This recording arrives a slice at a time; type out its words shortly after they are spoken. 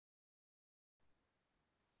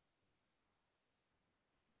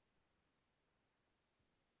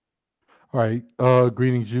All right.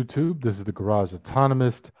 Greetings, YouTube. This is the Garage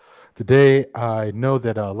Autonomist. Today, I know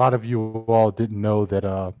that a lot of you all didn't know that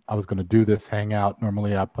I was going to do this hangout.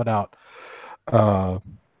 Normally, I put out uh,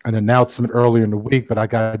 an announcement earlier in the week, but I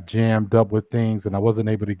got jammed up with things, and I wasn't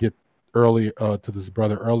able to get early to this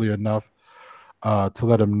brother early enough to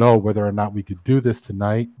let him know whether or not we could do this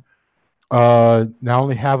tonight. Now, I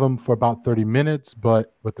only have him for about 30 minutes,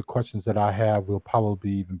 but with the questions that I have, we'll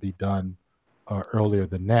probably even be done earlier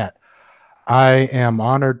than that. I am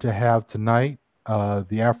honored to have tonight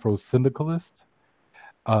the Afro Syndicalist.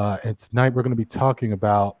 And tonight we're going to be talking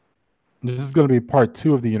about this is going to be part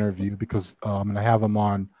two of the interview because I'm going to have him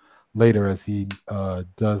on later as he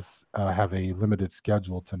does have a limited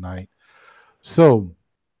schedule tonight. So,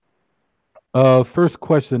 first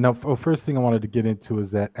question. Now, first thing I wanted to get into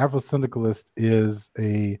is that Afro Syndicalist is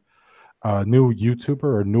a new YouTuber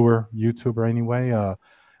or newer YouTuber anyway.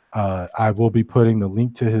 I will be putting the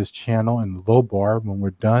link to his channel in the low bar when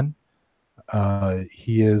we're done.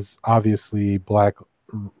 He is obviously black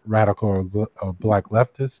radical or black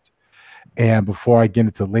leftist. And before I get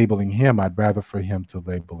into labeling him, I'd rather for him to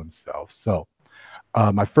label himself. So,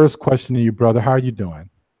 my first question to you, brother, how are you doing?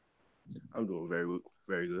 I'm doing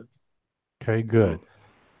very good. Okay, good. Mm,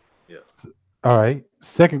 yeah. All right.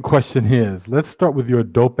 Second question is let's start with your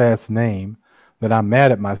dope ass name that I'm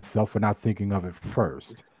mad at myself for not thinking of it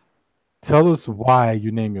first. Tell us why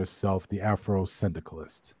you name yourself the Afro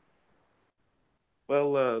Syndicalist.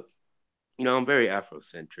 Well, I'm very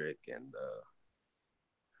Afrocentric, and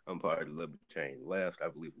I'm part of the libertarian left. I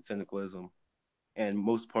believe in syndicalism, and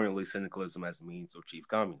most importantly, syndicalism as a means to achieve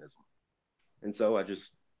communism. And so I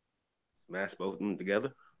just smashed both of them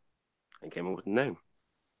together and came up with the name.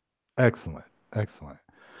 Excellent. Excellent.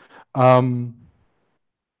 Um,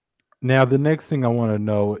 Now, the next thing I want to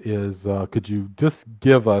know is could you just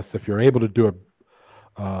give us, if you're able to do it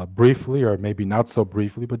briefly or maybe not so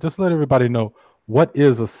briefly, but just let everybody know what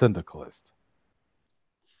is a syndicalist?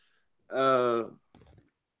 Uh,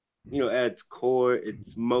 at its core,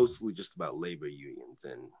 it's mostly just about labor unions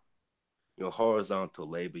and horizontal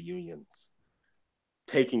labor unions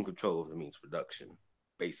taking control of the means of production,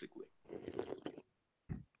 basically.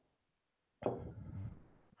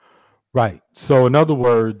 Right. So, in other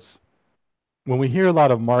words, when we hear a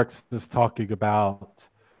lot of Marxists talking about,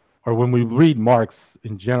 or when we read Marx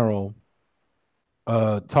in general,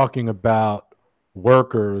 talking about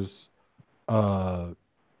workers uh,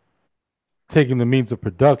 taking the means of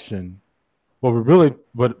production, what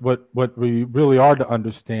we really are to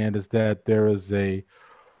understand is that there is a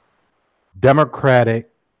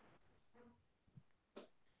democratic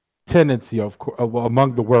tendency of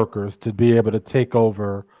among the workers to be able to take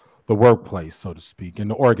over the workplace, so to speak,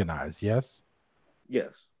 and to organize. Yes.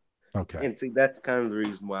 Yes. Okay. And see, that's kind of the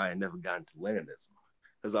reason why I never got into Leninism.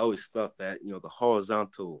 Because I always thought that, the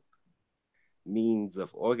horizontal means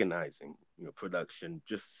of organizing, production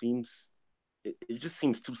it just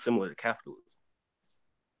seems too similar to capitalism.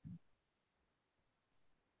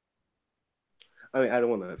 I mean, I don't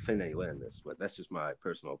want to offend any Leninists, but that's just my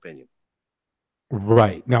personal opinion.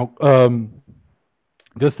 Right now,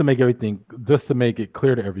 just to make it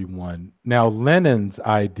clear to everyone. Now, Lenin's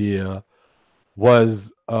idea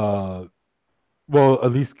was, well,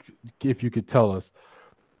 at least if you could tell us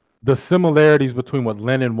the similarities between what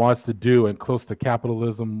Lenin wants to do and close to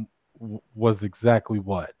capitalism was exactly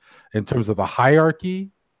what in terms of the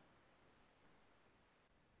hierarchy.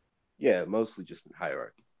 Yeah, mostly just in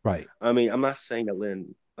hierarchy. Right. I mean, I'm not saying that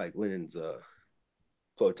Lenin's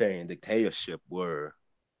proletarian dictatorship was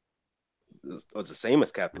the same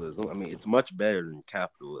as capitalism. I mean, it's much better than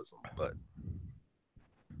capitalism, but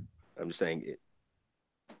I'm just saying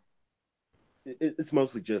it's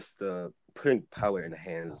mostly just putting power in the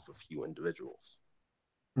hands of a few individuals.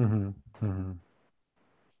 Mm-hmm. Mm-hmm.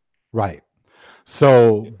 Right.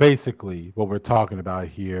 So basically, what we're talking about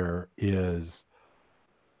here is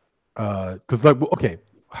because, like, okay,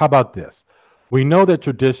 how about this? We know that Yeah,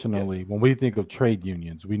 traditionally, when we think of trade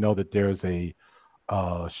unions, we know that there's a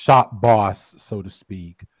shop boss, so to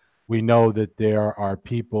speak. We know that there are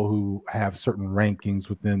people who have certain rankings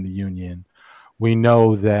within the union. We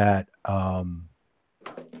know that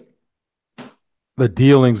the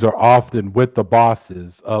dealings are often with the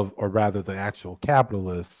bosses of, or rather, the actual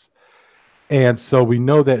capitalists. And so we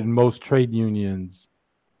know that in most trade unions,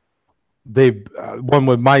 they've one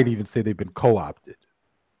would might even say they've been co-opted,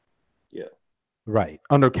 yeah, right?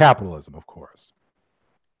 Under capitalism, of course.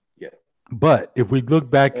 yeah. But if we look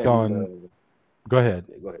back And on, go ahead.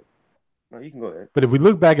 yeah, go ahead. No, you can go ahead. But if we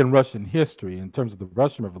look back in Russian history, in terms of the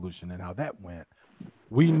Russian Revolution and how that went,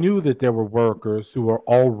 we knew that there were workers who were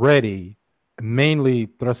already mainly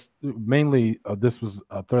this was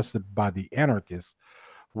thrusted by the anarchists,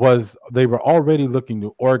 was they were already looking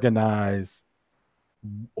to organize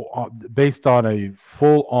based on a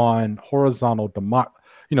full-on horizontal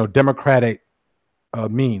democratic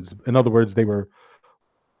means. In other words, they were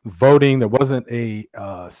voting. There wasn't a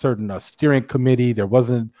certain steering committee. There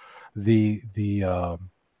wasn't the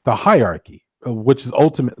hierarchy, which is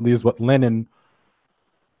ultimately is what Lenin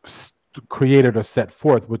created or set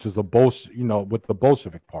forth, which is a with the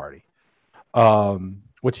Bolshevik Party,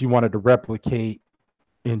 which he wanted to replicate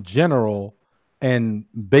in general, and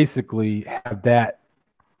basically have that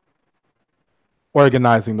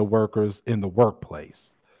organizing the workers in the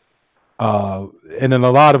workplace. And in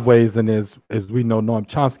a lot of ways, and as we know, Noam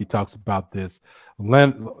Chomsky talks about this,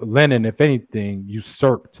 Lenin, if anything,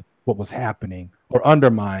 usurped what was happening or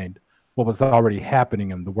undermined what was already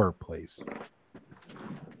happening in the workplace.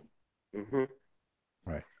 Mm-hmm.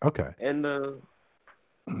 Right. Okay. And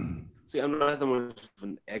see, I'm not that much of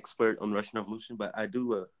an expert on Russian Revolution, but I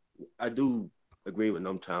do agree with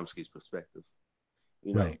Noam Chomsky's perspective.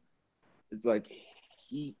 You know, Right. it's like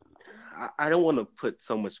he. I don't want to put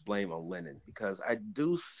so much blame on Lenin because I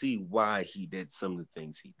do see why he did some of the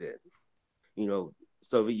things he did. You know,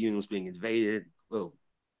 Soviet Union was being invaded. Well,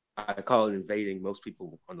 I call it invading. Most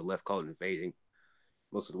people on the left call it invading.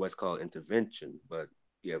 Most of the West call it intervention. But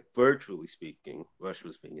yeah, virtually speaking, Russia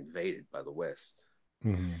was being invaded by the West.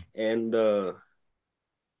 Mm-hmm. And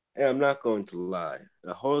I'm not going to lie.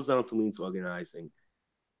 The horizontal means organizing.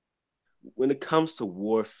 When it comes to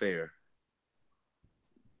warfare,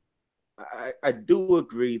 I do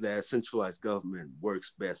agree that centralized government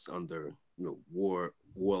works best under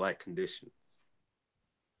warlike conditions.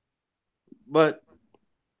 But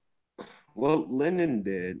what Lenin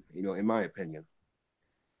did, in my opinion,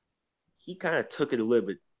 he kind of took it a little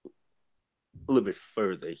bit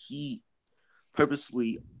further. He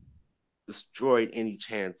purposely destroyed any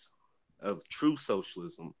chance of true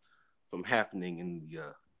socialism from happening in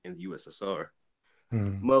the USSR,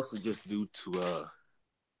 Mm-hmm. mostly just due to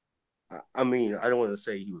I mean, I don't want to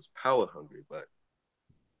say he was power hungry, but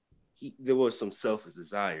there were some selfish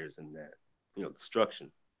desires in that,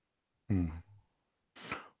 destruction. Mm-hmm.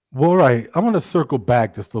 Well, right. I want to circle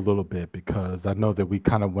back just a little bit because I know that we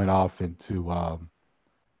kind of went off into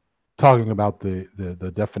talking about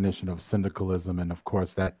the definition of syndicalism, and of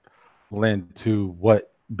course that led to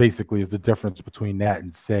what basically is the difference between that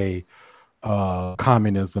and say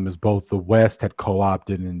communism, is both the West had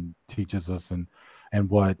co-opted and teaches us, and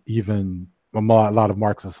what even a lot of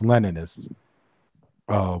Marxist Leninists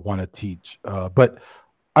want to teach. But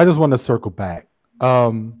I just want to circle back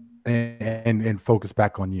and focus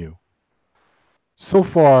back on you. So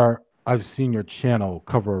far, I've seen your channel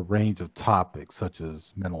cover a range of topics such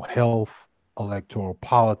as mental health, electoral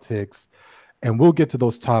politics, and we'll get to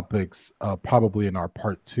those topics probably in our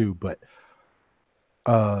part two.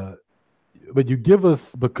 Uh, but could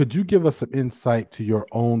you give us some insight to your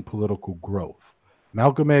own political growth?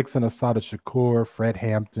 Malcolm X and Assata Shakur, Fred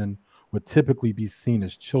Hampton would typically be seen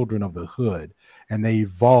as children of the hood, and they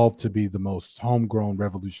evolved to be the most homegrown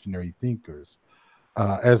revolutionary thinkers,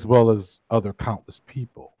 as well as other countless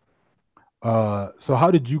people. So,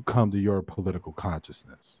 how did you come to your political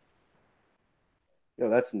consciousness?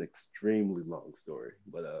 That's an extremely long story,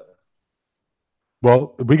 but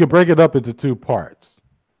Well, we could break it up into two parts,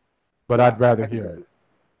 but yeah, I'd rather I can hear it. probably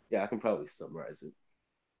yeah I can probably summarize it.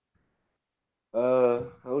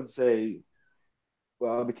 I would say,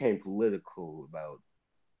 well, I became political about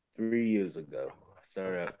 3 years ago.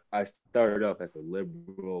 I started off as a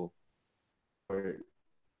liberal, or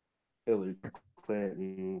Hillary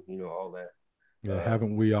Clinton, all that. Yeah, Uh,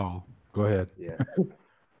 haven't we all? Go ahead.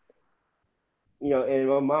 yeah, and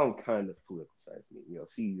my mom kind of politicized me.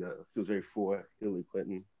 She was very for Hillary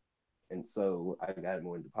Clinton, and so I got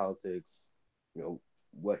more into politics.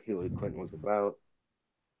 What Hillary Clinton was about.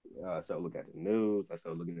 I started looking at the news. I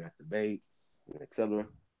started looking at debates, etc.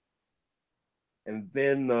 And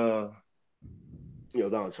then Donald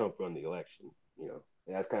Trump won the election. And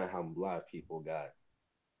that's kind of how a lot of people got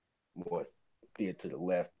more steered to the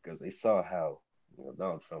left because they saw how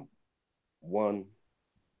Donald Trump won.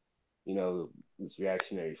 This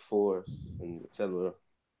reactionary force and etc.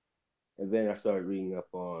 And then I started reading up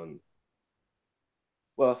on,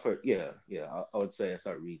 well, for yeah, I would say I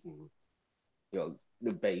started reading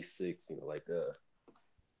the basics. Like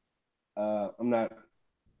I'm not,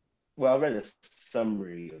 well, I read a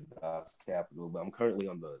summary of Das Capital, but I'm currently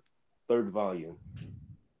on the third volume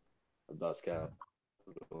of Das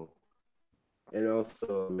Capital, and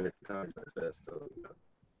also I'm at the Communist Manifesto.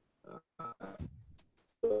 Uh,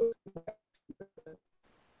 so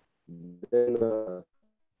then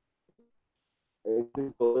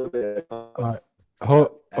and a little bit of Uh, context,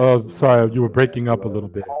 I actually want to sorry, know you were that breaking up a little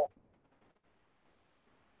bit.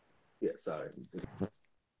 yeah, sorry.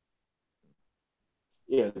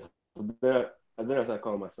 Yeah, and then I started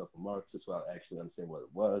calling myself a Marxist without actually understanding what it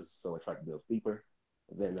was. So I tried to delve deeper.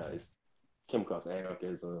 And then I came across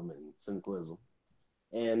anarchism and syndicalism.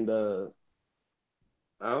 And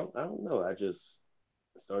I don't know. I just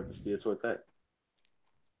started to steer toward that.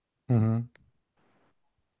 Hmm.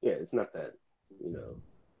 Yeah, it's not that, you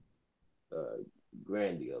uh,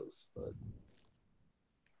 grandiose, but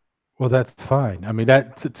Well, that's fine. I mean,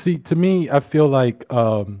 see, to me, I feel like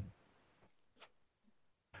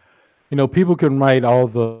people can write all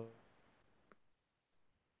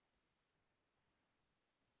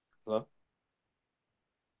hello.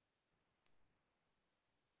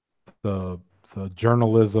 the the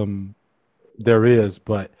journalism there is,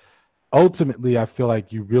 but ultimately, I feel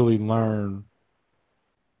like you really learn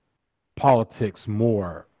politics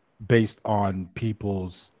more based on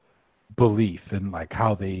people's belief and like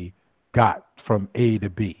how they got from A to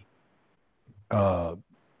B. Uh,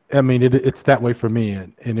 I mean, it's that way for me,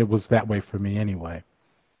 and it was that way for me anyway.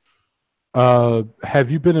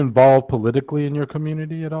 Have you been involved politically in your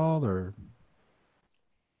community at all, or?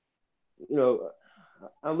 You know,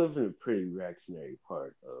 I live in a pretty reactionary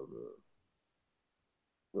part of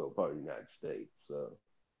part of the United States. So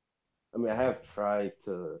I mean, I have tried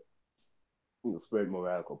to spread more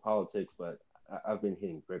radical politics, but I've been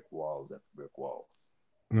hitting brick walls after brick walls.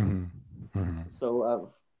 Hmm. Hmm.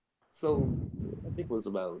 So so I think it was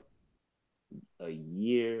about a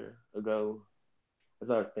year ago. I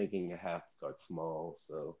started thinking I have to start small.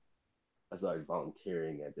 So I started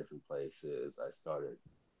volunteering at different places. I started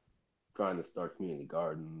trying to start community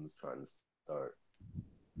gardens, trying to start,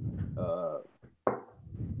 uh,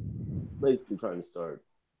 basically trying to start,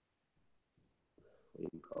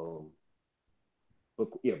 what do you call them?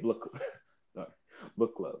 Book,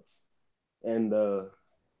 book clubs. And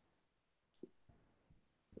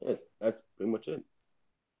yeah, that's pretty much it.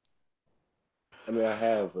 I mean, I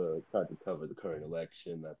have tried to cover the current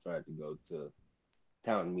election. I've tried to go to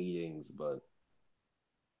town meetings, but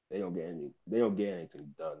they don't get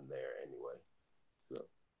anything done there anyway. So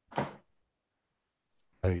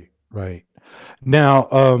Right, right. Now,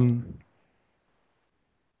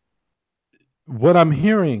 what I'm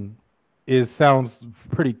hearing sounds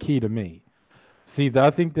pretty key to me. See, I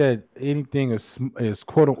think that anything is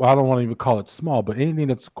well, I don't want to even call it small, but anything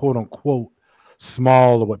that's quote unquote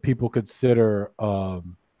small or what people consider,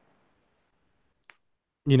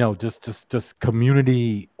 just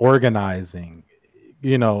community organizing,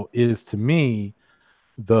 is to me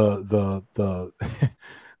the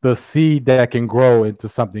the seed that can grow into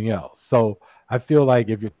something else. So I feel like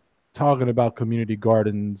if you're talking about community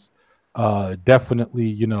gardens,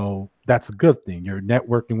 definitely, that's a good thing. You're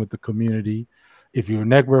networking with the community. If you're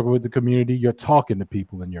networking with the community, you're talking to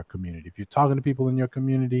people in your community. If you're talking to people in your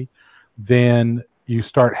community, then you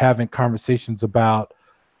start having conversations about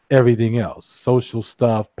everything else, social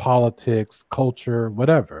stuff, politics, culture,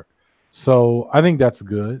 whatever. So I think that's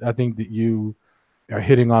good. I think that you are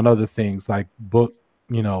hitting on other things like book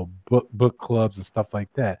clubs and stuff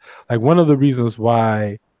like that. Like one of the reasons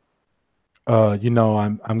why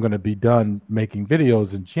I'm going to be done making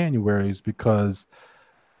videos in January is because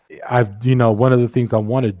one of the things I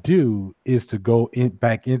want to do is to go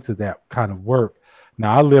back into that kind of work.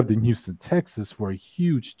 Now I lived in Houston, Texas for a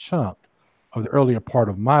huge chunk of the earlier part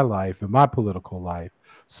of my life and my political life.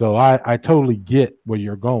 So I totally get where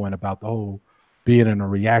you're going about the whole being in a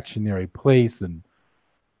reactionary place and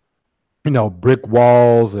brick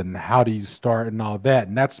walls and how do you start and all that.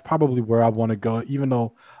 And that's probably where I want to go, even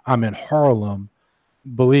though I'm in Harlem.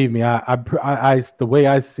 Believe me, the way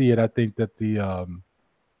I see it, I think that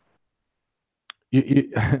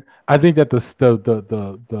I think that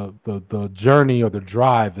the journey or the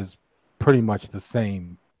drive is pretty much the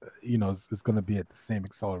same. It's going to be at the same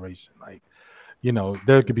acceleration. Like,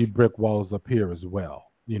 there could be brick walls up here as well.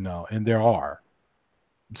 And there are.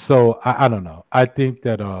 So I don't know. I think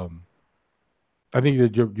that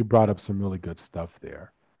you brought up some really good stuff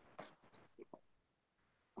there.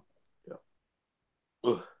 yeah.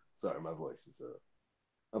 Ugh, sorry, my voice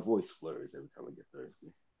slurs every time I get thirsty.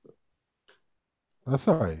 So, That's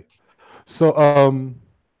all right. So let's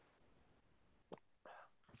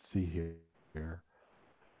see here.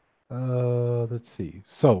 Let's see.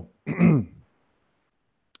 So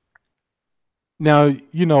now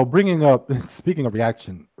bringing up speaking of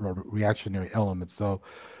reaction or reactionary elements. So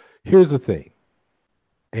here's the thing,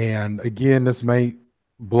 and again, this may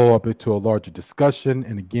blow up into a larger discussion.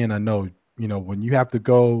 And again, I know when you have to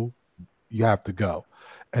go. you have to go,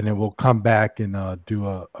 and then we'll come back and do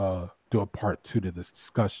a part two to this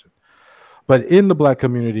discussion. But in the black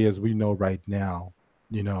community, as we know right now,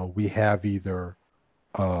 we have either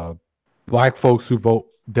uh, black folks who vote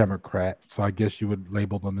Democrat, so I guess you would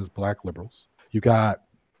label them as black liberals. You got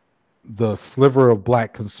the sliver of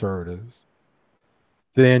black conservatives.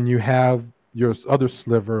 Then you have your other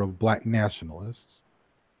sliver of black nationalists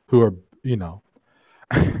who are, you know,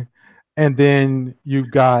 and then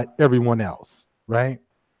you've got everyone else, right?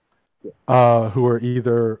 Yeah, Who are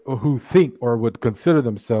either who think or would consider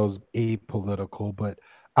themselves apolitical, but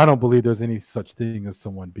I don't believe there's any such thing as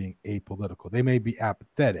someone being apolitical. They may be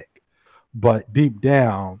apathetic, but deep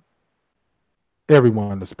down,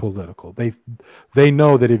 everyone is political. They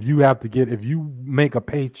know that if you make a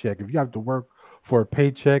paycheck, if you have to work for a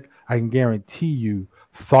paycheck, I can guarantee you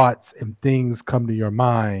thoughts and things come to your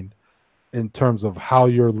mind in terms of how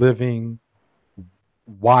you're living,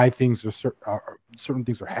 why certain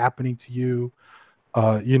things are happening to you.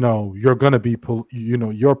 You're going to be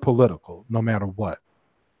you're political no matter what.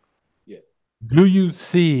 yeah. Do you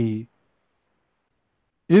see,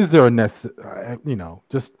 is there a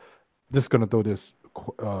just going to throw this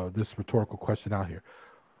rhetorical question out here.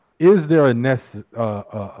 Is there a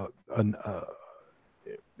an,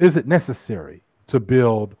 is it necessary to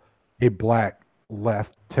build a black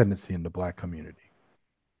left tendency in the black community?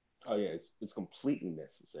 Oh yeah, it's completely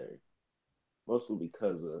necessary. Mostly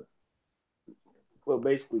because of, well,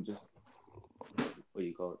 basically just what do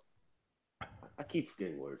you call it? I keep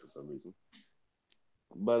forgetting words for some reason.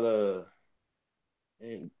 But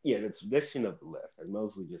and yeah, the tradition of the left has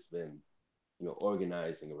mostly just been,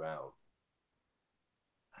 organizing around.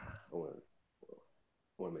 I want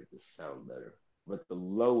to make this sound better, but the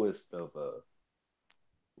lowest of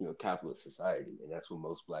capitalist society, and that's what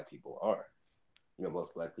most black people are.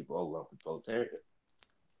 Most black people are lumped with proletariat.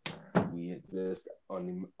 We exist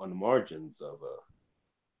on the margins of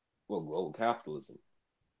global capitalism,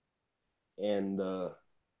 and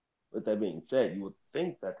with that being said, you would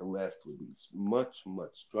think that the left would be much,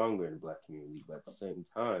 much stronger in the black community, but at the same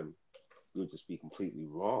time, you would just be completely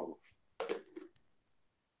wrong.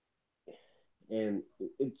 And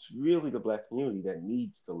it's really the black community that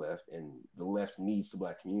needs the left, and the left needs the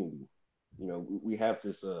black community. We have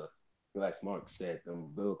this, like Marx said, the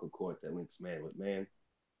umbilical cord that links man with man,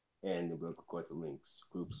 and the umbilical cord that links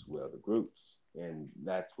groups with other groups. And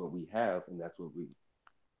that's what we have, and that's what we.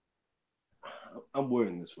 I'm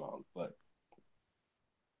wording this wrong, but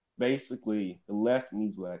basically, the left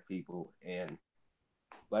needs black people, and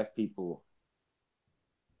black people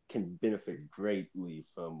can benefit greatly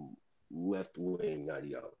from left wing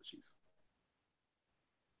ideologies.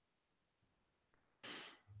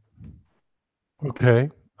 Okay.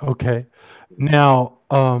 Okay. Now,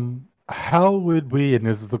 how would we, and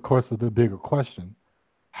this is of course the bigger question,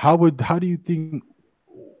 how do you think,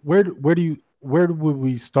 where would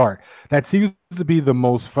we start? That seems to be the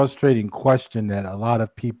most frustrating question that a lot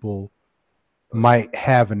of people Oh yeah, might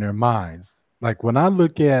have in their minds. Like when I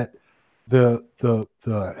look at the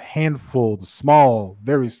handful, the small,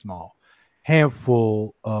 very small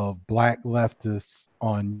handful of black leftists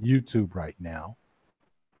on YouTube right now,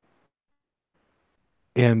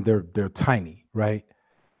 and they're tiny, right?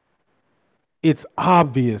 It's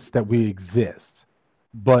obvious that we exist.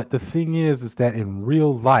 But the thing is that in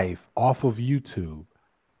real life, off of YouTube,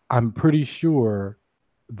 I'm pretty sure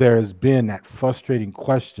there's been that frustrating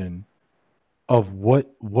question of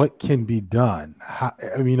what can be done.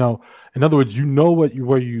 I mean, in other words,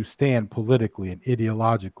 where you stand politically and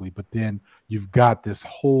ideologically, but then you've got this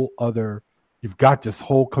whole other, you've got this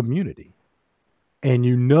whole community, and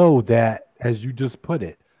that, as you just put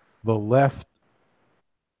it, the left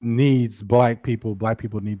needs black people, black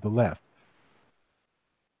people need the left.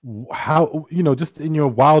 How, just in your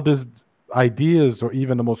wildest ideas or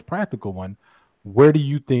even the most practical one, where do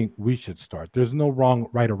you think we should start? There's no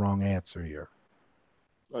right or wrong answer here.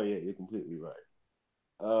 oh yeah, you're completely right.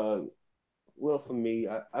 Uh, well, for me,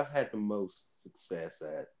 I've had the most success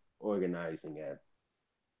at organizing at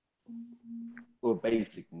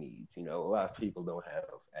basic needs. A lot of people don't have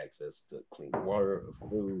access to clean water or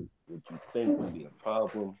food, which you think would be a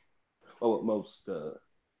problem. Well, what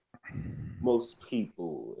most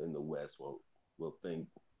people in the West will think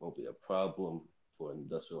won't be a problem for an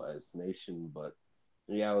industrialized nation, but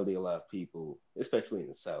in reality, a lot of people, especially in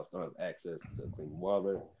the South, don't have access to clean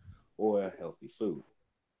water or healthy food.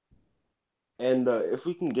 And if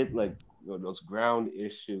we can get like those ground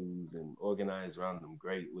issues and organize around them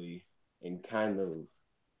greatly, and kind of,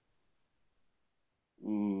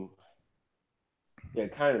 mm, yeah,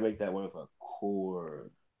 kind of make that one of our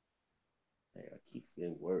core Hey, I keep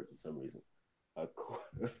getting words for some reason. A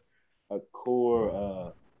core, a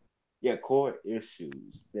core, yeah, core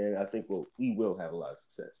issues. Then I think we will have a lot of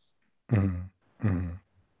success. Mhm, mhm.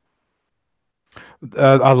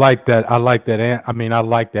 I like that. I like that. I mean, I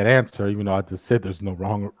like that answer. Even though I just said there's no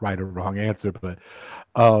wrong, right or wrong answer, but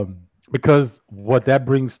um, because what that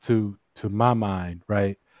brings to my mind,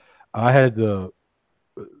 right? I had the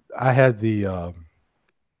I had the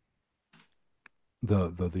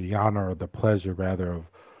honor or the pleasure rather of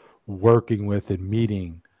working with and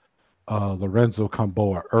meeting Lorenzo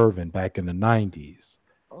Camboa Irvin back in the '90s.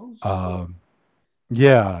 Oh shit! Um,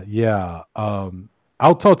 yeah, yeah.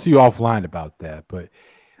 I'll talk to you offline about that. But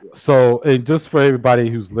Yeah. so, and just for everybody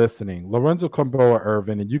who's listening, Lorenzo Camboa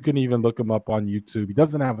Irvin, and you can even look him up on YouTube. He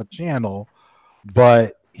doesn't have a channel,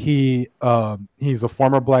 but he's a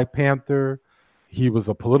former Black Panther. He was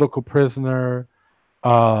a political prisoner.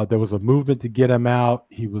 There was a movement to get him out.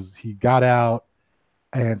 He got out,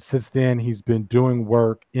 and since then he's been doing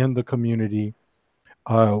work in the community.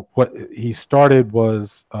 What he started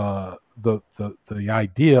was the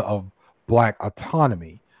idea of Black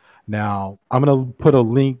autonomy. Now I'm gonna put a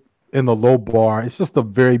link in the low bar. It's just a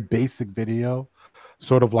very basic video,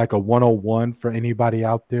 sort of like a 101 for anybody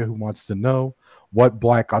out there who wants to know what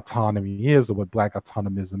Black autonomy is or what Black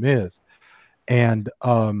autonomism is. And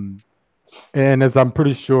and as I'm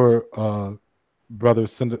pretty sure brother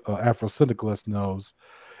Afro Syndicalist knows,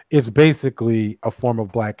 it's basically a form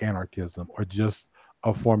of black anarchism or just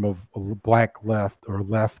a form of black left or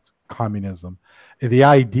left communism. And the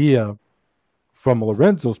idea from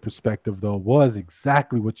Lorenzo's perspective, though, was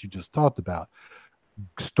exactly what you just talked about.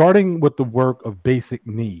 Starting with the work of basic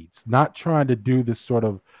needs, not trying to do this sort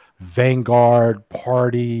of vanguard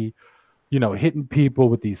party, hitting people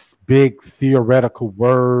with these big theoretical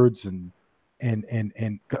words and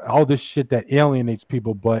all this shit that alienates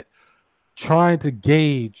people, but trying to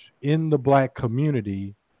gauge in the black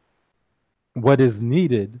community what is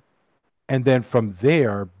needed, and then from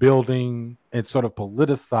there building and sort of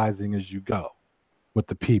politicizing as you go with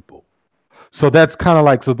the people. So that's kind of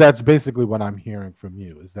like, so that's basically what I'm hearing from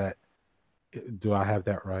you. Is that, do I have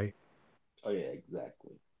that right? Oh yeah,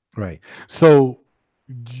 exactly. Right. So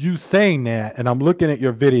you saying that, and I'm looking at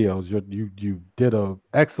your videos. You did a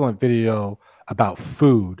excellent video about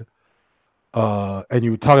food, and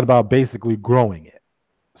you were talking about basically growing it,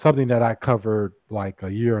 something that I covered like a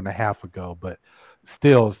year and a half ago, but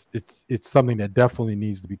still, it's something that definitely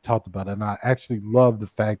needs to be talked about. And I actually love the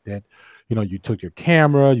fact that you took your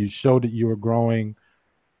camera, you showed that you were growing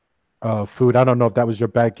food. I don't know if that was your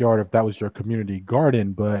backyard, if that was your community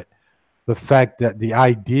garden, but the fact that the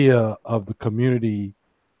idea of the community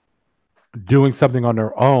doing something on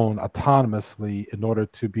their own autonomously in order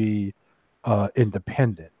to be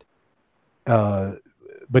independent. Uh,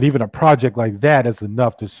 but even a project like that is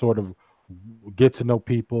enough to sort of get to know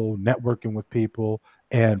people, networking with people,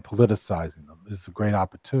 and politicizing them. It's a great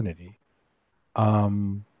opportunity.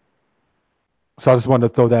 Um, so I just wanted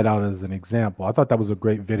to throw that out as an example. I thought that was a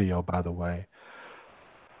great video, by the way.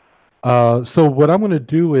 So what I'm going to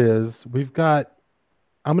do is I'm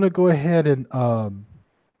going to go ahead and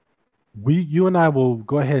you and I will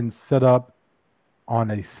go ahead and set up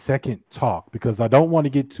on a second talk because I don't want to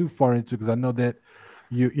get too far into because I know that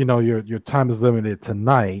your time is limited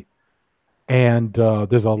tonight, and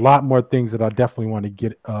there's a lot more things that I definitely want to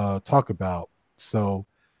get talk about. So,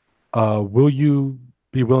 will you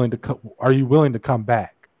be willing to are you willing to come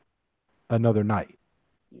back another night?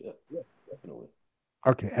 Yeah, yeah, definitely.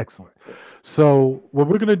 Okay, excellent. Yeah. So, what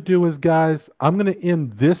we're gonna do is, guys, I'm gonna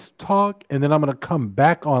end this talk, and then I'm gonna come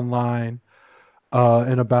back online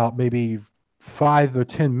in about maybe 5 or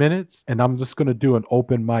 10 minutes, and I'm just gonna do an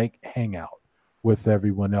open mic hangout with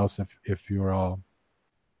everyone else if you're all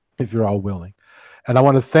willing. And I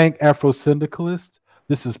want to thank Afro Syndicalist.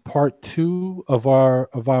 This is part two of our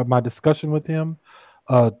my discussion with him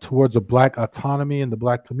towards a black autonomy in the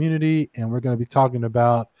black community, and we're going to be talking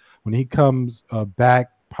about when he comes back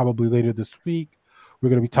probably later this week. We're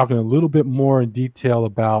going to be talking a little bit more in detail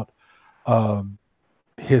about um,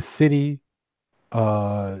 his city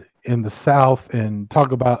in the South and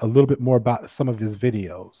talk about a little bit more about some of his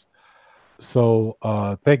videos. So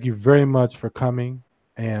thank you very much for coming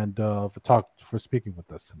and for speaking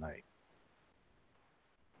with us tonight.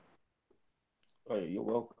 Oh yeah, you're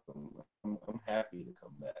welcome. I'm happy to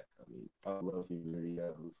come back. I mean, I love your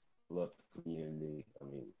videos. I love the community. I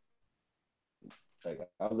mean, like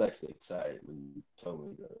I was actually excited when you told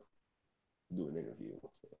me to do an interview.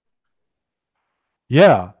 So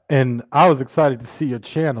Yeah, and I was excited to see your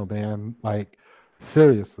channel, man. Like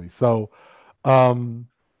seriously. So um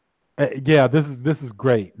Yeah, this is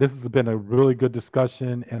great. This has been a really good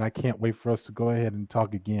discussion, and I can't wait for us to go ahead and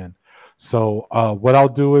talk again. So, what I'll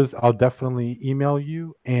do is I'll definitely email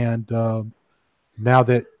you, and now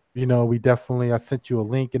that we definitely I sent you a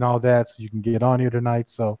link and all that, so you can get on here tonight.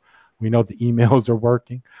 So we know the emails are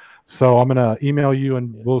working. So I'm gonna email you,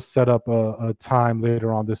 and Yeah. we'll set up a time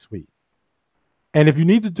later on this week. And if you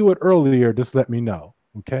need to do it earlier, just let me know.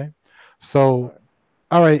 Okay. All So right.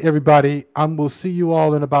 all right, everybody. We'll see you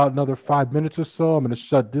all in about another 5 minutes or so. I'm going to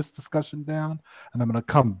shut this discussion down and I'm going to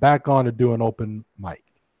come back on to do an open mic.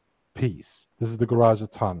 Peace. This is the Garage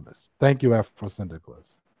Autonomist. Thank you, Afro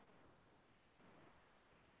Syndicalist.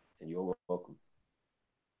 And you're welcome.